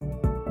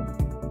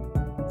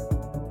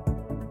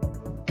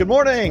Good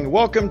morning.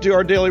 Welcome to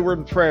our Daily Word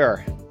and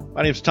Prayer.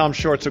 My name is Tom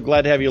Short. So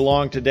glad to have you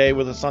along today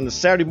with us on this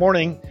Saturday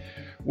morning,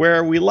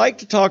 where we like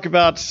to talk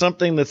about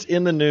something that's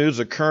in the news,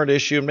 a current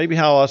issue, and maybe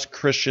how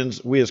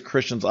we as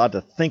Christians ought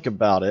to think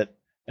about it.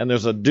 And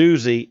there's a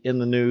doozy in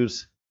the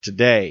news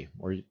today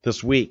or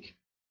this week.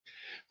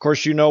 Of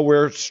course, you know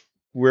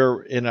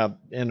we're in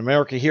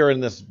America here in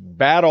this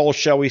battle,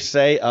 shall we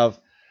say, of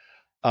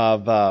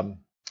the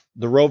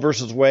Roe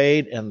versus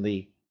Wade and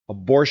the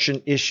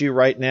abortion issue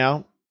right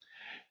now.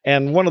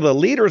 And one of the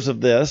leaders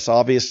of this,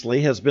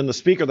 obviously, has been the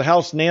Speaker of the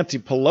House, Nancy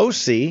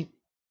Pelosi.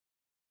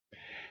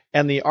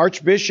 And the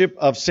Archbishop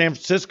of San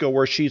Francisco,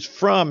 where she's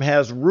from,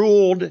 has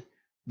ruled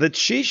that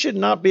she should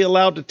not be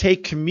allowed to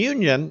take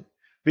communion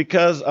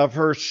because of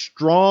her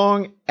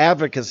strong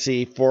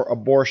advocacy for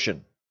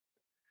abortion.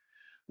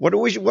 What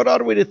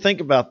ought we to think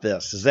about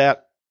this? Is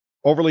that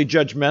overly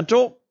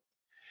judgmental?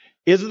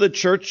 Isn't the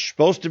church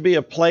supposed to be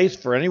a place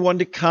for anyone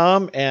to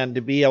come and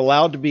to be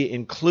allowed to be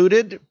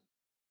included?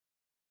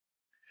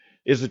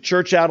 Is the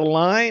church out of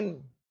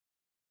line?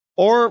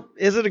 Or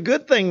is it a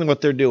good thing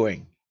what they're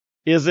doing?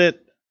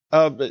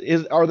 Are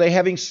they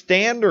having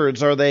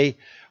standards? Are they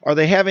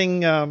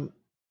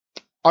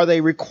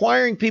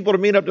requiring people to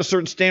meet up to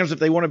certain standards if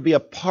they want to be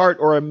a part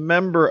or a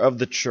member of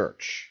the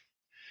church?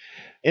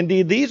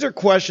 Indeed, these are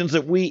questions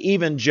that we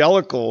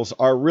evangelicals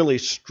are really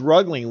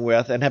struggling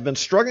with and have been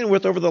struggling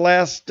with over the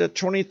last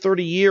 20,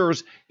 30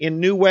 years in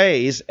new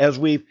ways as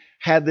we've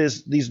had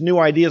these new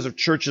ideas of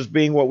churches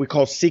being what we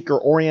call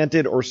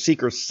seeker-oriented or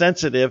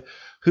seeker-sensitive.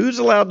 Who's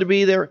allowed to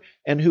be there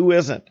and who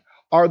isn't?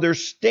 Are there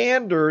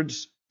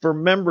standards for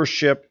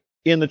membership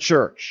in the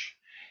church?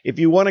 If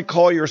you want to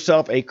call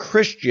yourself a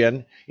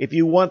Christian, if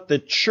you want the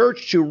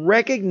church to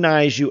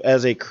recognize you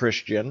as a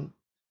Christian,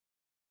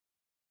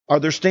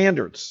 are there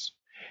standards?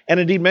 And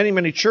indeed, many,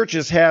 many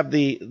churches have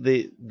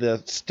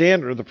the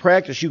standard, the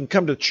practice. You can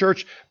come to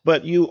church,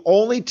 but you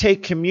only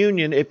take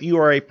communion if you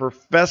are a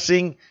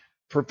professing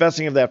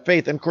of that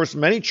faith. And of course,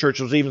 many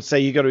churches even say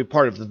you got to be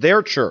part of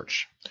their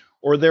church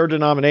or their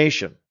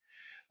denomination,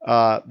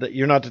 that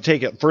you're not to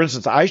take it. For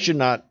instance,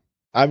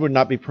 I would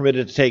not be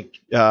permitted to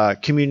take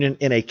communion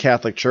in a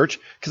Catholic church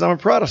because I'm a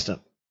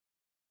Protestant.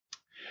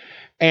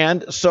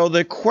 And so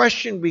the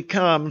question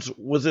becomes,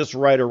 was this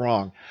right or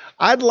wrong?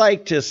 I'd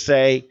like to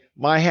say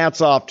my hat's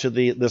off to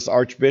this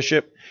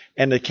Archbishop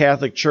and the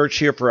Catholic Church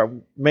here for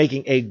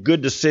making a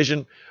good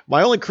decision.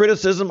 My only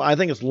criticism, I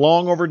think it's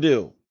long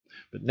overdue.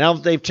 But now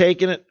that they've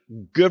taken it,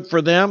 good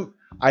for them.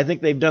 I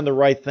think they've done the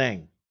right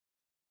thing.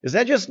 Is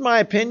that just my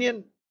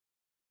opinion?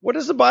 What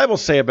does the Bible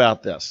say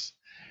about this?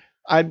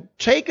 I'd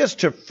take us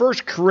to 1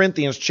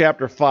 Corinthians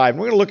chapter 5. We're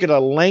going to look at a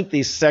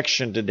lengthy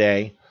section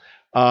today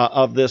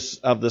of this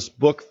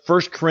book,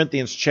 1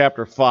 Corinthians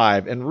chapter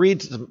 5, and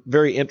read some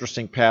very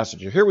interesting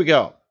passages. Here we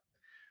go.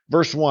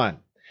 Verse 1.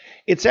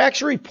 It's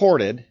actually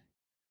reported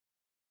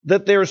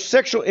that there is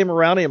sexual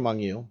immorality among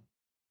you,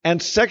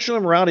 and sexual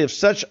immorality of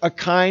such a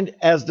kind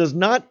as does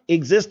not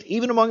exist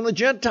even among the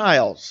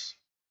Gentiles,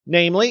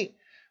 namely,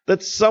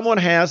 that someone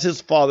has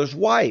his father's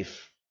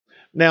wife.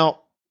 Now,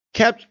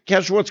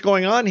 catch what's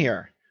going on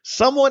here.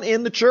 Someone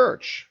in the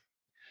church,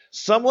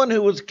 someone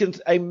who was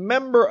a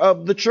member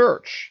of the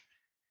church,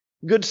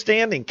 good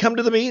standing, come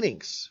to the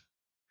meetings.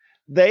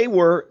 They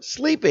were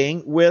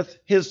sleeping with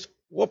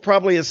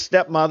probably his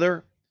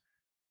stepmother,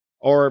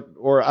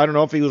 or I don't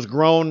know if he was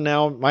grown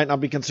now, might not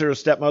be considered a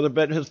stepmother,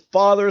 but his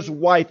father's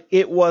wife.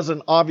 It was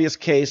an obvious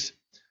case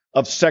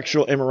of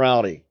sexual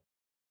immorality.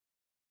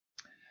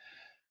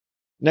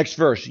 Next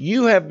verse.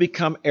 You have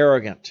become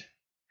arrogant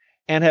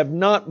and have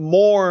not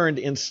mourned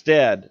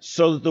instead,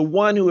 so that the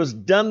one who has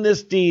done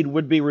this deed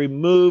would be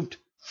removed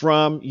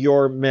from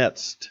your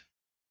midst.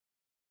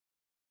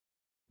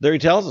 There he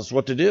tells us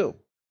what to do.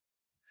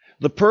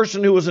 The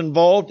person who was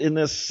involved in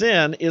this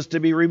sin is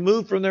to be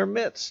removed from their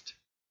midst.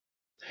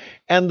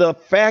 And the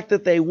fact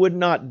that they would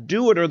not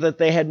do it or that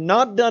they had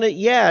not done it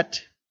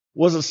yet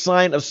was a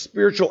sign of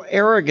spiritual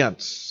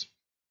arrogance.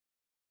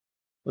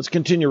 Let's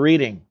continue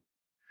reading.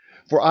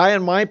 For I,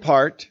 on my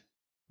part,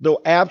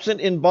 though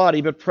absent in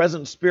body but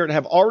present in spirit,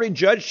 have already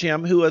judged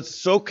him who has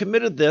so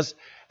committed this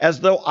as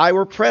though I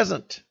were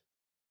present.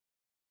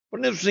 What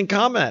an interesting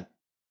comment.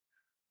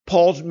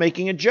 Paul's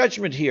making a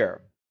judgment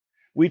here.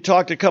 We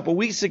talked a couple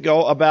weeks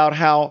ago about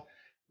how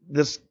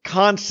this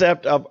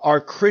concept of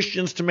are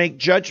Christians to make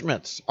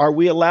judgments? Are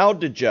we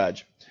allowed to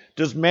judge?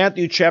 Does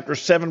Matthew chapter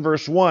 7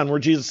 verse 1, where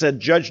Jesus said,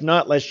 judge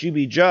not lest you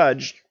be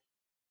judged,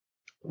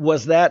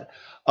 was that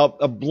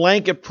a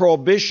blanket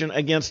prohibition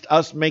against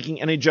us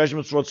making any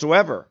judgments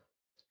whatsoever?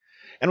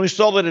 And we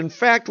saw that in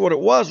fact what it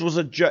was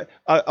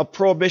a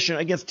prohibition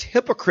against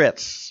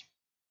hypocrites.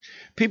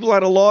 People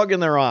had a log in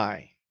their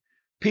eye.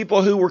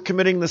 People who were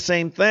committing the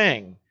same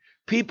thing.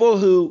 People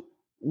who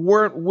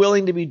weren't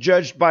willing to be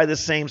judged by the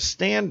same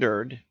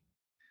standard.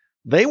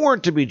 They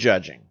weren't to be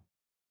judging.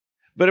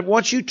 But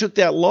once you took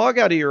that log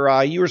out of your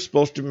eye, you were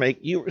supposed to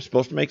make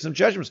some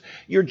judgments.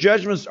 Your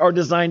judgments are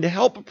designed to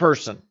help a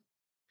person.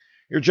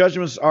 Your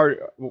judgments are,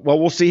 well,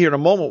 we'll see here in a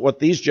moment what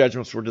these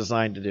judgments were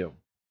designed to do.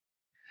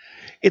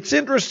 It's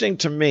interesting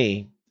to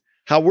me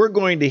how we're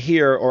going to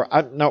hear, or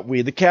not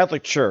we, the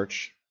Catholic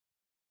Church,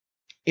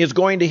 is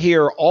going to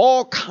hear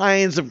all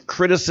kinds of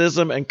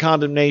criticism and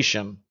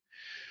condemnation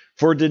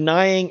for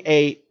denying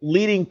a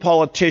leading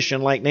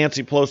politician like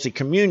Nancy Pelosi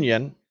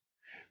communion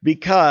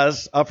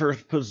because of her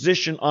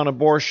position on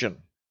abortion.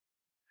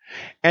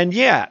 And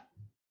yet,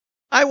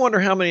 I wonder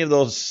how many of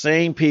those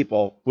same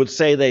people would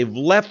say they've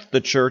left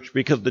the church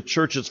because the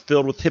church is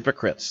filled with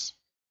hypocrites.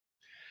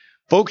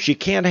 Folks, you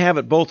can't have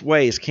it both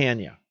ways, can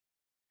you?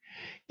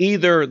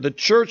 Either the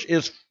church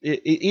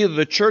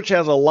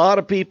has a lot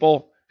of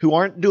people who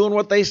aren't doing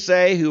what they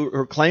say,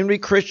 who claim to be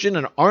Christian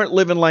and aren't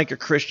living like a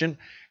Christian,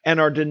 and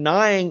are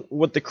denying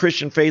what the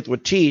Christian faith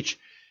would teach,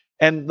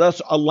 and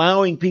thus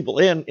allowing people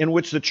in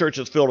which the church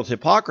is filled with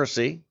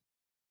hypocrisy.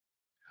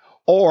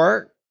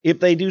 Or if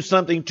they do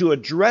something to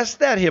address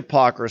that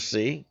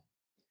hypocrisy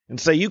and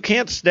say, you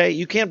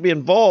can't be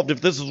involved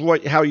if this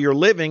is how you're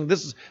living,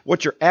 this is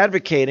what you're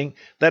advocating,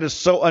 that is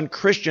so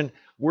unchristian,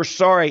 we're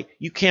sorry,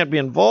 you can't be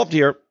involved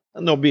here,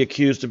 and they'll be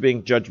accused of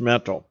being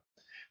judgmental.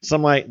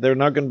 They're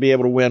not going to be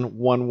able to win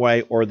one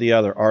way or the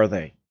other, are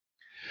they?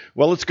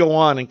 Well, let's go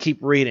on and keep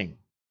reading.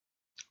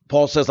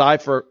 Paul says,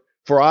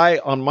 For I,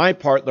 on my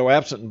part, though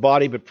absent in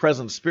body but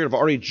present in spirit, have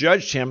already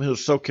judged him who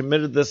so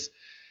committed this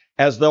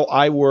as though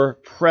I were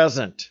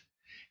present.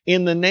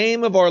 In the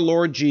name of our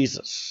Lord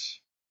Jesus,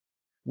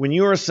 when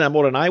you are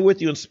assembled, and I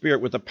with you in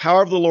spirit, with the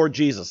power of the Lord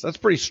Jesus. That's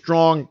pretty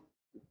strong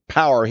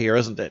power here,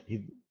 isn't it?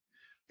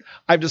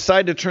 I've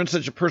decided to turn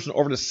such a person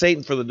over to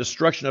Satan for the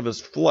destruction of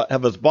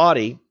his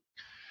body,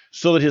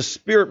 so that his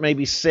spirit may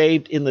be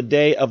saved in the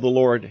day of the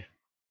Lord.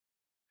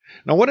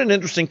 Now, what an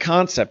interesting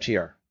concept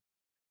here.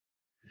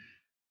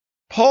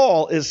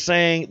 Paul is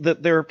saying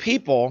that there are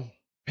people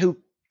who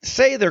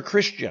say they're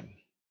Christian.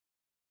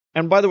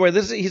 And by the way,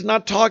 he's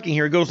not talking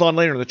here. He goes on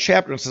later in the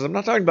chapter and says, I'm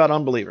not talking about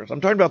unbelievers.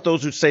 I'm talking about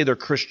those who say they're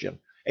Christian.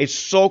 A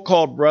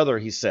so-called brother,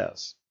 he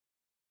says,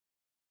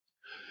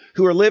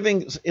 who are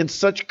living in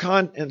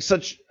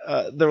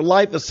their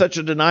life is such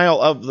a denial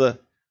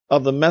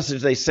of the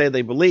message they say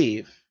they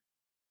believe,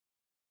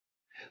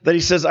 that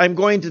he says, I'm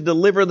going to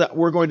deliver them,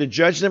 we're going to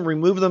judge them,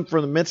 remove them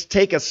from the midst,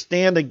 take a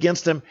stand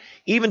against them,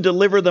 even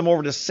deliver them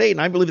over to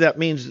Satan. I believe that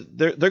means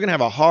they're going to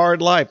have a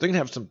hard life. They're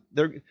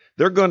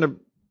going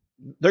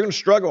to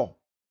struggle.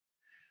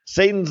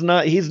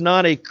 He's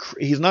not a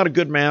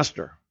good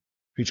master.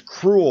 He's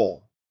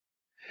cruel.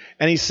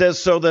 And he says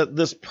so that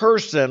this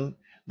person,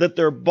 that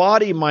their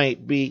body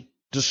might be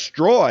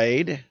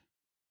destroyed,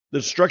 the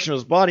destruction of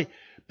his body,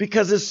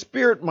 because his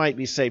spirit might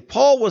be saved.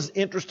 Paul was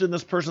interested in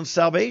this person's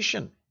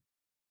salvation.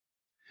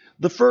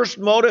 The first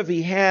motive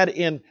he had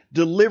in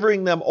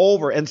delivering them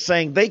over and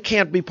saying they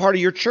can't be part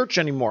of your church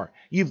anymore.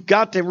 You've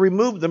got to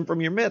remove them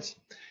from your midst.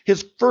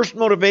 His first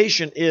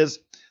motivation is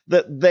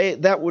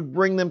that would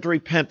bring them to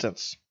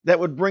repentance, that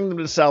would bring them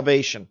to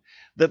salvation,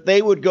 that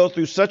they would go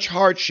through such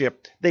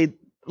hardship, they'd,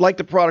 like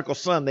the prodigal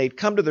son, they'd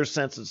come to their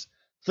senses,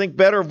 think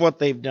better of what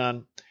they've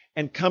done,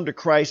 and come to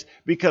Christ,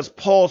 because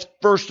Paul's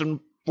first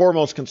and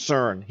foremost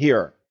concern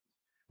here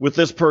with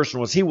this person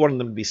was he wanted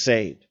them to be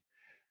saved.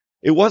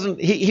 It wasn't,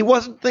 he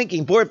wasn't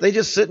thinking, boy, if they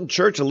just sit in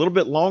church a little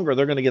bit longer,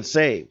 they're going to get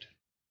saved.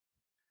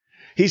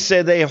 He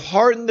said they have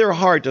hardened their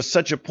heart to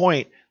such a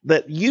point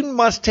that you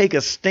must take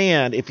a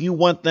stand if you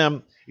want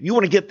to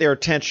get their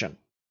attention.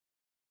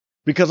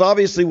 Because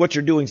obviously what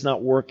you're doing is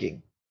not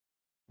working.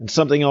 And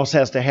something else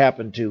has to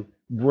happen to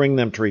bring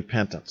them to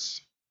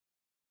repentance.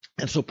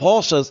 And so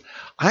Paul says,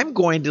 I in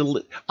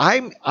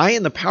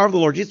the power of the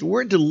Lord Jesus,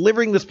 we're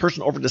delivering this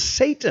person over to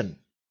Satan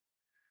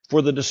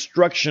for the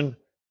destruction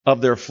of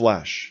their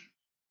flesh.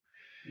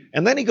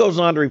 And then he goes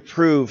on to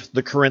reprove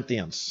the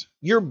Corinthians.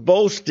 Your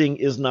boasting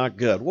is not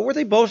good. What were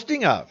they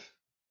boasting of?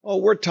 Oh,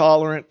 we're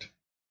tolerant.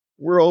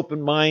 We're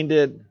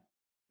open-minded.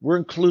 We're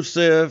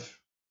inclusive.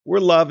 We're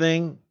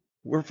loving.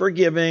 We're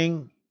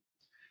forgiving.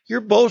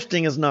 Your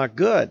boasting is not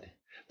good.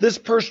 This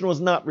person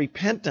was not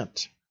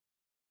repentant.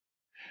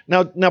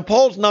 Now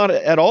Paul's not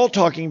at all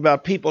talking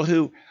about people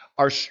who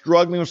are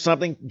struggling with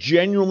something,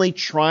 genuinely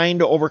trying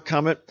to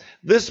overcome it.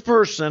 This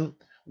person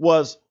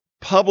was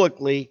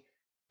publicly,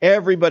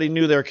 everybody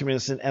knew they were committing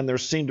sin, and there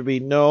seemed to be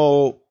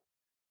no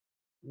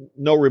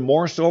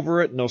remorse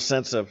over it, no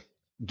sense of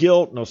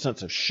guilt, no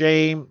sense of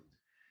shame.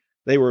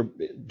 They were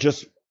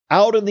just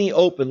out in the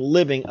open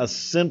living a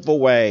sinful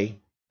way,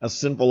 a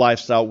sinful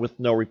lifestyle with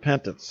no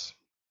repentance.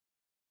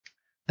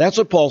 That's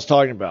what Paul's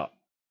talking about.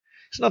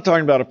 He's not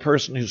talking about a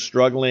person who's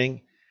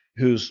struggling,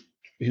 who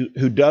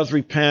does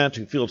repent,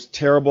 who feels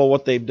terrible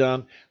what they've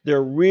done.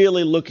 They're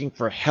really looking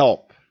for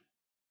help.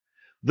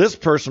 This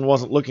person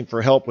wasn't looking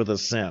for help with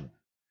his sin.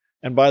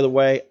 And by the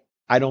way,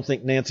 I don't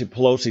think Nancy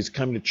Pelosi's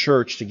coming to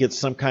church to get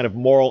some kind of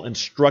moral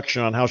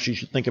instruction on how she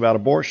should think about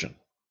abortion.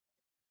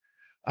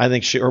 I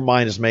think her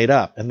mind is made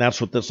up, and that's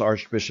what this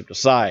archbishop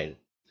decided.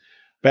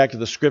 Back to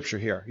the scripture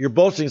here. Your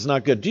boasting is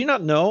not good. Do you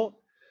not know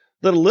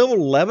that a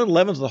little leaven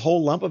leavens the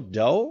whole lump of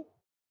dough?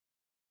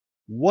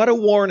 What a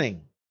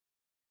warning.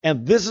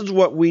 And this is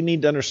what we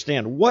need to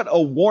understand. What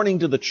a warning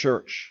to the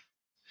church.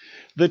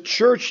 The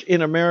church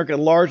in America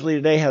largely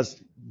today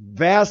has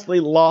vastly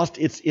lost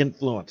its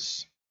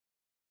influence.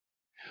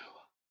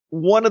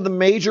 One of the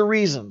major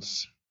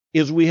reasons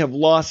is we have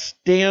lost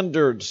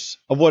standards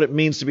of what it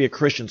means to be a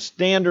Christian,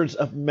 standards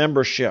of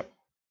membership.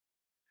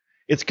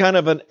 It's kind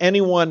of an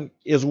anyone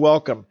is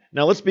welcome.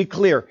 Now let's be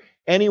clear,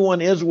 anyone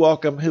is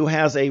welcome who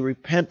has a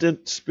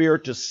repentant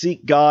spirit to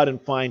seek God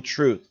and find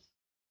truth.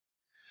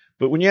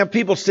 But when you have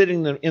people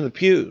sitting in the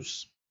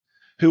pews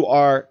who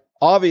are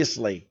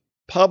obviously,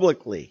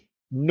 publicly,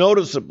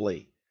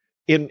 noticeably,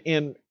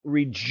 in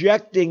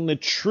rejecting the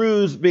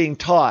truths being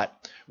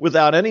taught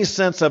without any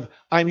sense of,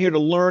 I'm here to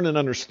learn and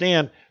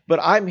understand, but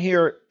I'm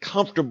here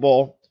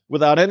comfortable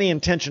without any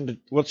intention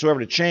whatsoever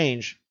to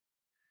change,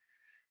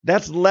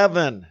 that's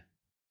leaven.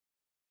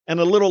 And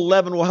a little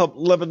leaven will help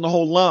leaven the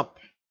whole lump.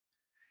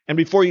 And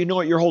before you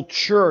know it, your whole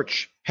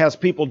church has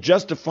people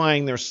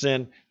justifying their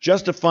sin,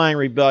 justifying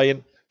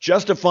rebellion,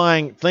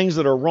 justifying things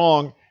that are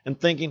wrong, and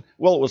thinking,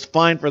 well, it was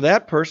fine for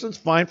that person, it's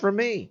fine for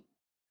me.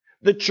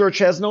 The church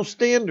has no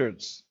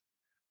standards.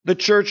 The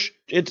church,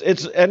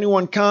 it's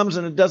anyone comes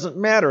and it doesn't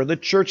matter. The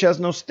church has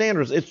no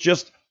standards. It's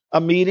just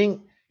a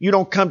meeting. You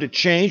don't come to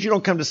change. You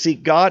don't come to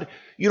seek God.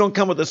 You don't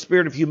come with a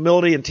spirit of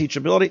humility and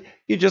teachability.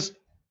 You just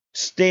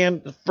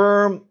stand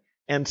firm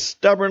and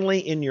stubbornly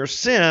in your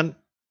sin,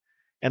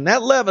 and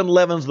that leaven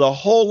leavens the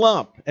whole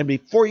lump. And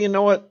before you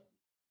know it,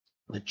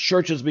 the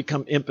church has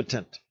become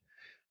impotent.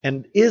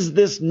 And is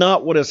this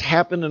not what has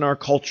happened in our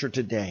culture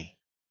today?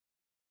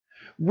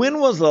 When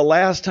was the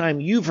last time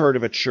you've heard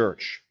of a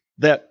church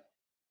that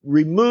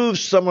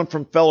removes someone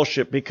from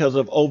fellowship because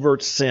of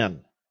overt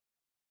sin,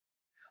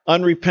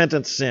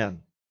 unrepentant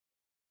sin?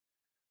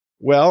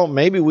 Well,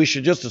 maybe we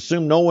should just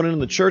assume no one in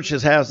the church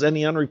has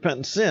any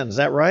unrepentant sin. Is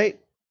that right?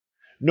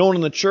 No one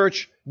in the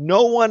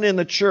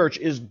church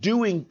is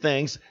doing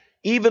things,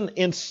 even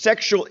in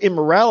sexual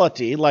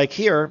immorality, like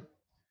here,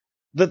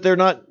 that they're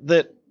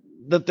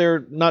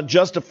not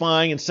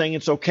justifying and saying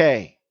it's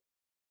okay.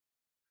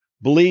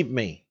 Believe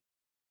me,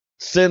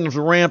 sin's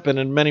rampant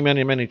in many,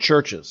 many, many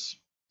churches.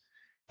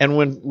 And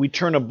when we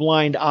turn a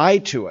blind eye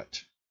to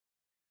it,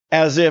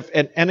 as if,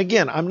 and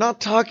again, I'm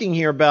not talking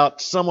here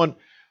about someone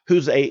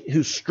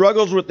who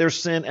struggles with their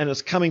sin and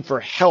is coming for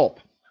help.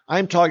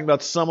 I'm talking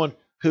about someone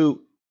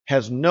who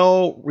has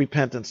no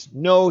repentance,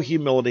 no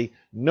humility,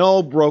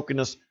 no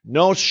brokenness,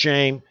 no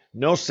shame,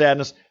 no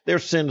sadness. Their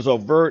sin is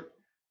overt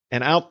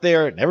and out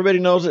there, and everybody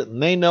knows it,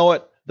 and they know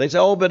it. They say,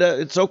 oh, but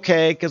it's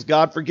okay because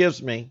God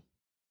forgives me.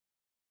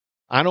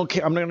 I don't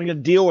care. I'm not going to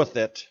deal with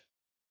it.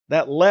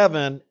 That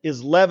leaven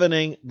is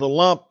leavening the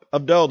lump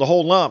of dough, the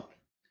whole lump.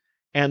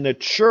 And the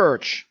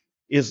church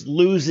is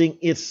losing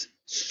its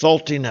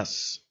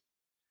saltiness.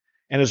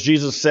 And as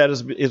Jesus said,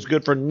 is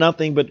good for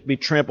nothing but to be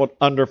trampled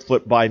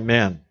underfoot by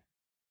men.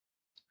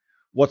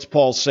 What's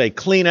Paul say?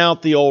 Clean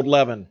out the old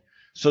leaven,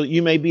 so that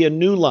you may be a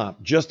new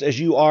lump, just as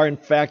you are in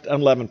fact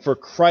unleavened. For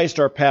Christ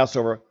our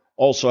Passover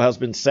also has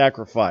been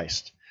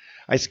sacrificed.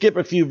 I skip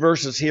a few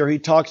verses here. He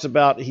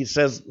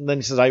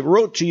says, I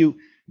wrote to you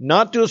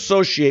not to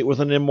associate with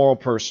an immoral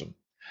person.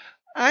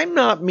 I'm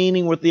not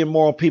meaning with the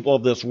immoral people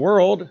of this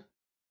world.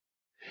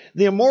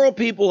 The immoral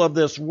people of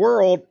this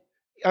world,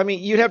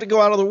 you'd have to go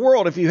out of the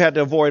world if you had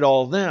to avoid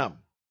all of them.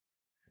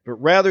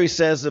 But rather, he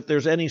says, if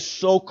there's any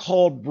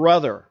so-called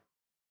brother,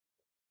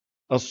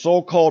 a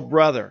so-called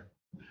brother.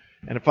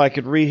 And if I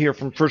could read here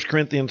from 1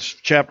 Corinthians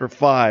chapter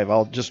 5,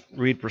 I'll just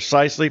read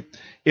precisely.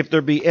 If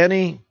there be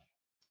any,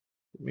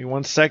 give me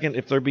 1 second,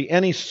 if there be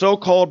any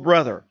so-called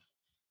brother,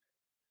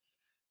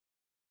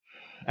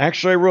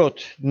 actually I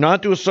wrote,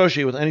 not to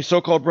associate with any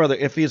so-called brother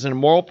if he is an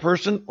immoral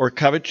person or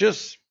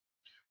covetous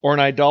or an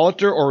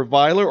idolater or a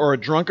reviler or a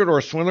drunkard or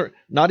a swindler,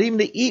 not even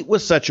to eat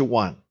with such a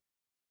one.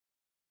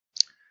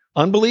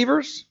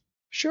 Unbelievers?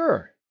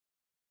 Sure.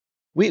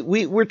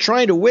 We're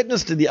trying to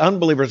witness to the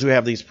unbelievers who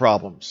have these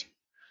problems.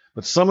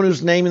 But someone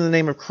who's naming the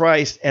name of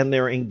Christ and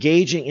they're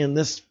engaging in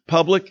this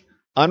public,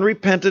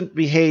 unrepentant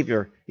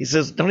behavior, he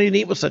says, don't even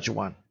eat with such a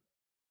one.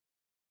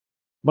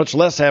 Much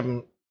less have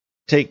them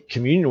take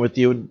communion with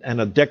you and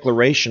a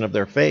declaration of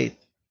their faith.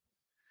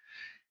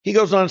 He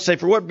goes on to say,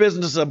 for what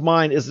business of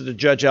mine is it to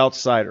judge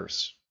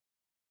outsiders?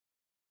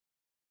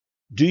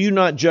 Do you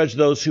not judge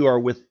those who are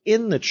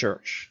within the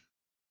church?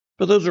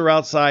 But those who are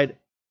outside,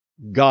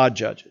 God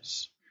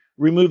judges.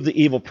 Remove the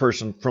evil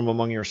person from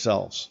among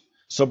yourselves.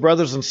 So,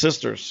 brothers and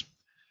sisters,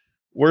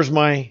 where's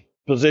my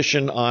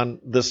position on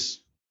this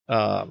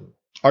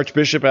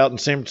archbishop out in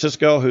San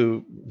Francisco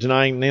who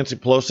denying Nancy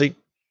Pelosi?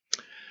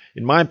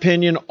 In my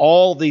opinion,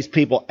 all these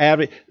people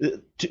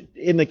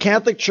in the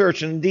Catholic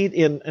Church, and indeed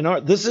in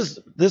our this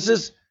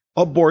is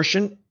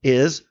abortion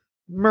is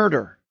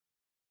murder.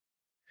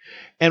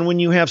 And when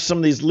you have some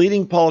of these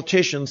leading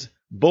politicians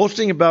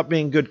boasting about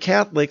being good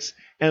Catholics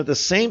and at the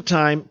same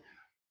time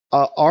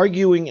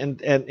arguing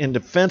in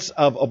defense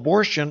of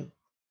abortion,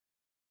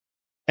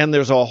 and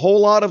there's a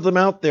whole lot of them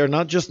out there,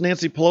 not just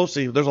Nancy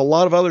Pelosi, there's a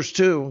lot of others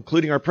too,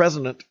 including our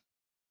president,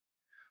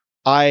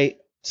 I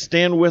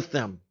stand with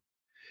them.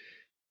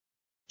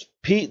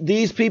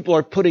 These people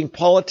are putting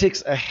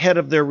politics ahead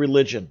of their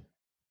religion.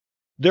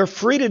 they're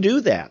free to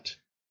do that.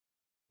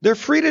 They're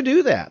free to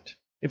do that.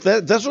 If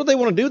that's what they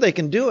want to do, they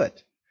can do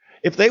it.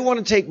 If they want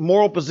to take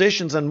moral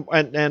positions and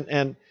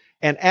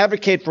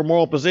advocate for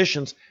moral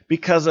positions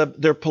because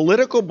of their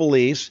political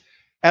beliefs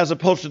as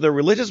opposed to their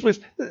religious beliefs,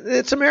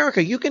 it's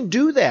America. You can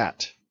do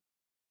that.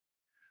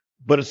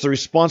 But it's the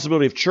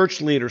responsibility of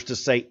church leaders to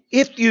say,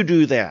 if you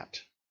do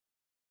that,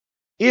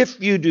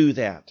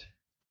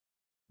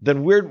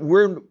 then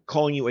we're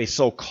calling you a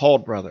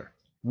so-called brother.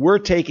 We're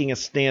taking a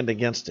stand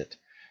against it.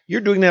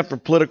 You're doing that for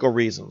political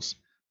reasons.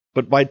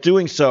 But by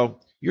doing so,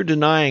 you're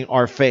denying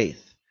our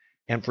faith.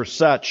 And for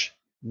such,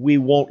 we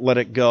won't let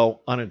it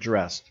go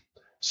unaddressed.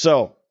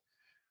 So,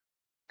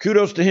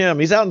 kudos to him.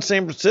 He's out in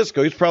San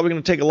Francisco. He's probably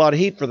going to take a lot of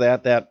heat for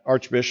that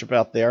archbishop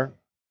out there.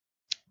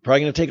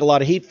 Probably going to take a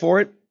lot of heat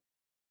for it.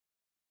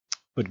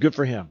 But good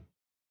for him.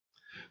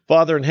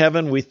 Father in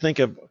heaven, we think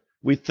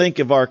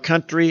of our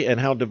country and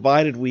how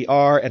divided we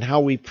are and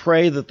how we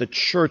pray that the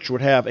church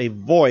would have a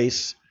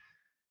voice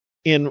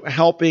in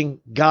helping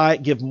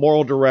give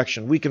moral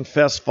direction. We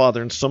confess,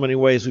 Father, in so many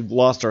ways we've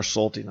lost our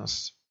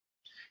saltiness.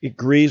 It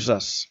grieves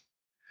us.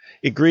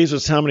 It grieves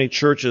us how many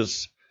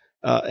churches,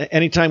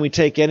 anytime we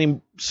take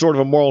any sort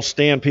of a moral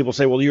stand, people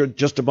say, well, you're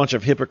just a bunch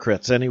of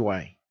hypocrites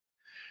anyway.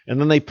 And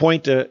then they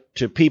point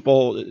to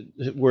people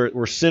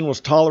where sin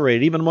was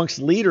tolerated, even amongst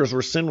leaders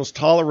where sin was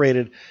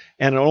tolerated,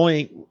 and it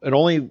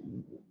only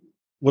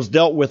was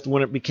dealt with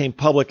when it became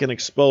public and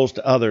exposed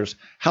to others.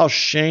 How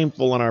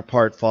shameful on our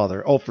part,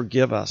 Father. Oh,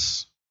 forgive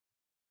us.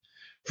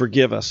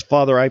 Forgive us.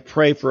 Father, I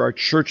pray for our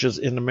churches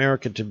in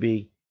America to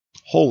be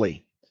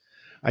holy.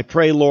 I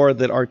pray, Lord,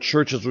 that our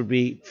churches would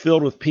be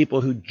filled with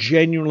people who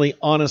genuinely,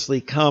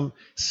 honestly come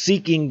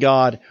seeking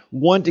God,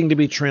 wanting to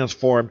be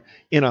transformed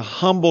in a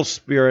humble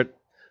spirit,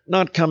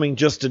 not coming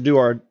just to do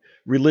our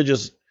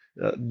religious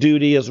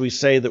duty, as we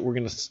say that we're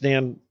going to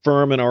stand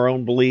firm in our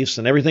own beliefs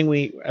and everything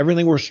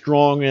we're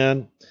strong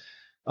in,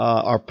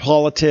 our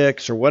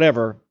politics or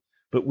whatever,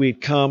 but we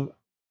come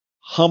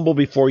humble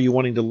before you,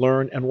 wanting to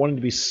learn and wanting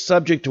to be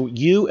subject to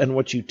you and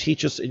what you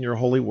teach us in your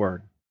holy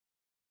word.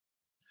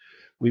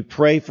 We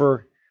pray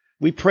for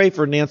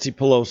Nancy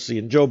Pelosi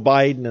and Joe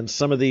Biden and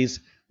some of these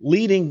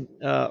leading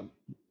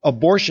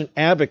abortion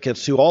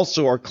advocates who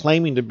also are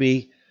claiming to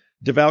be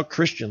devout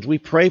Christians. We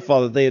pray,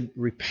 Father, they'd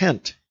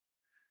repent.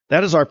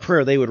 That is our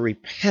prayer. They would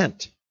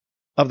repent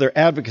of their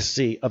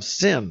advocacy of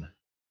sin,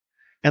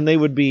 and they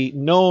would be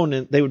known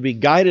and they would be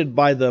guided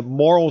by the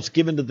morals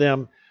given to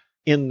them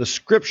in the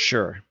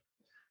Scripture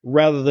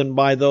rather than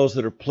by those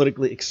that are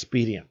politically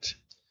expedient.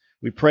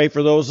 We pray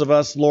for those of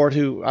us, Lord,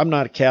 who, I'm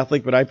not a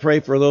Catholic, but I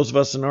pray for those of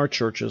us in our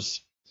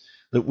churches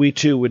that we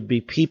too would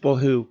be people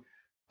who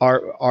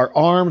our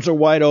arms are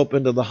wide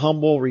open to the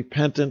humble,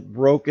 repentant,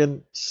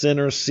 broken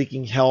sinners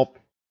seeking help.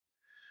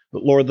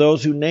 But Lord,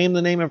 those who name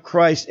the name of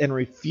Christ and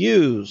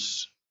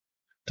refuse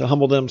to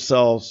humble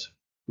themselves,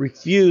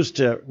 refuse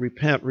to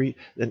repent,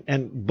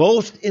 and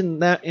boast in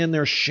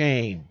their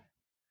shame.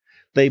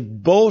 They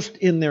boast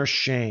in their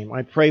shame.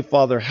 I pray,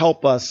 Father,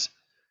 help us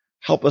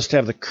to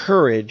have the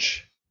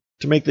courage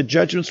to make the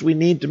judgments we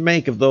need to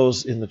make of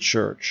those in the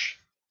church.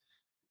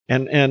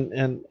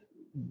 And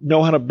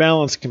know how to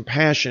balance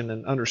compassion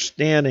and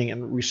understanding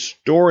and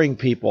restoring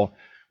people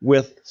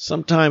with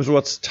sometimes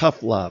what's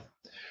tough love.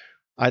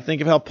 I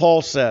think of how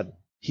Paul said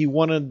he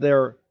wanted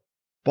their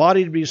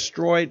body to be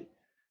destroyed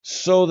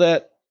so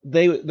that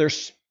their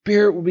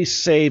spirit will be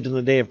saved in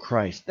the day of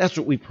Christ. That's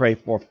what we pray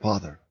for,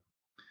 Father.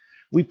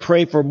 We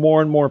pray for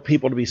more and more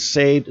people to be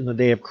saved in the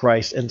day of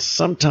Christ. And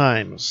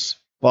sometimes,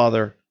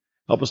 Father,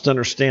 help us to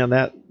understand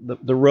that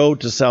the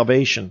road to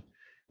salvation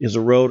is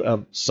a road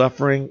of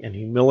suffering and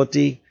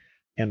humility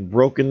and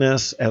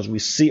brokenness as we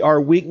see our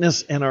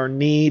weakness and our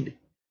need,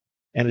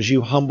 and as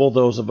you humble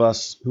those of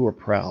us who are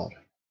proud.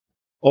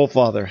 Oh,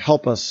 Father,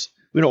 help us.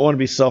 We don't want to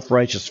be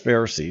self-righteous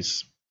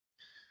Pharisees,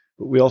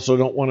 but we also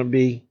don't want to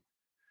be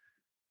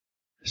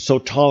so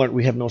tolerant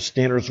we have no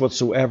standards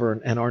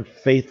whatsoever and aren't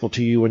faithful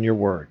to you and your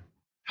word.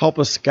 Help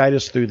us, guide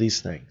us through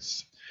these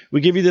things. We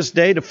give you this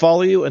day to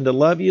follow you and to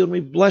love you, and we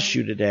bless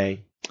you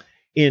today.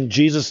 In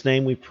Jesus'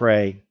 name we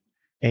pray.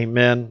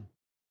 Amen,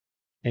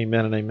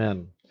 amen, and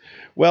amen.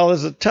 Well,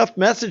 there's a tough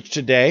message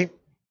today,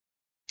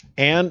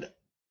 and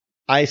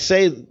I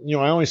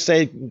always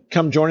say,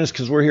 come join us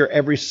because we're here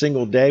every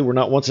single day. We're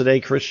not once a day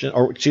Christian,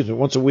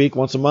 once a week,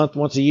 once a month,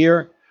 once a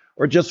year,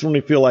 or just when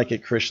we feel like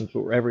it Christians,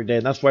 but we're every day.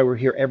 And that's why we're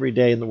here every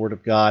day in the Word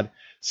of God,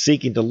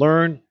 seeking to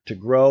learn, to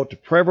grow, to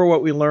pray over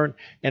what we learn,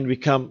 and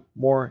become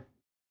more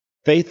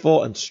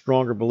faithful and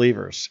stronger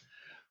believers.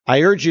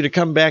 I urge you to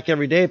come back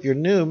every day. If you're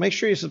new, make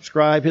sure you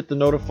subscribe, hit the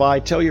notify,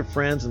 tell your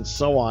friends, and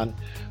so on.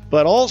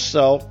 But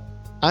also,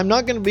 I'm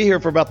not going to be here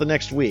for about the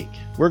next week.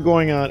 We're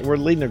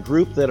leading a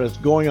group that is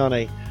going on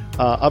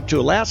up to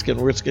Alaska,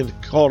 and it's going to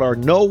call it our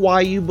Know Why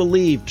You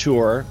Believe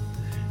tour.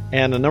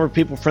 And a number of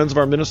people, friends of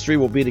our ministry,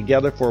 will be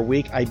together for a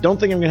week. I don't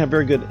think I'm going to have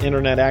very good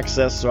internet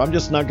access, so I'm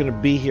just not going to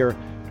be here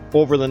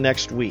over the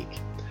next week.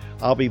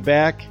 I'll be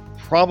back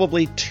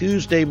probably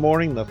Tuesday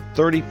morning, the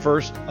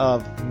 31st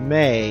of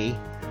May,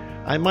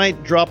 I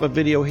might drop a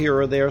video here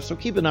or there, so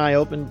keep an eye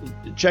open,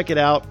 check it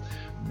out,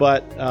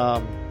 but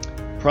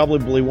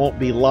probably won't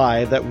be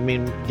live. That would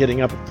mean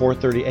getting up at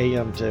 4:30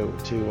 a.m.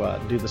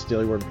 to do this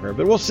daily word of prayer,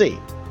 but we'll see.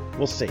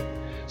 We'll see.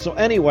 So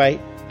anyway,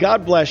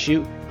 God bless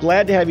you.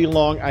 Glad to have you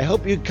along. I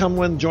hope you come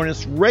and join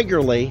us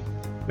regularly.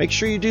 Make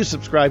sure you do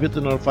subscribe, hit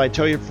the notify,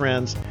 tell your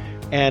friends.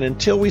 And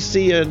until we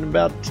see you in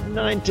about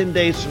 9-10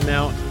 days from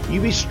now, you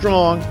be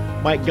strong.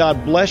 Might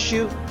God bless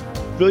you,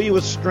 fill you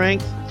with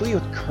strength, fill you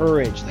with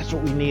courage. That's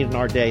what we need in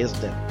our day,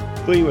 isn't it?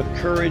 Fill you with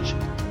courage,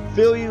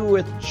 fill you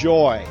with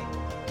joy.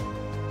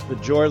 The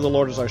joy of the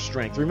Lord is our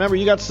strength. Remember,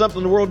 you got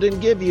something the world didn't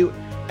give you,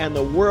 and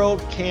the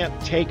world can't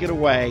take it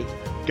away.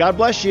 God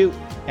bless you,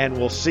 and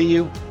we'll see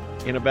you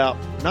in about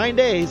 9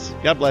 days.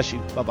 God bless you.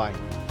 Bye-bye.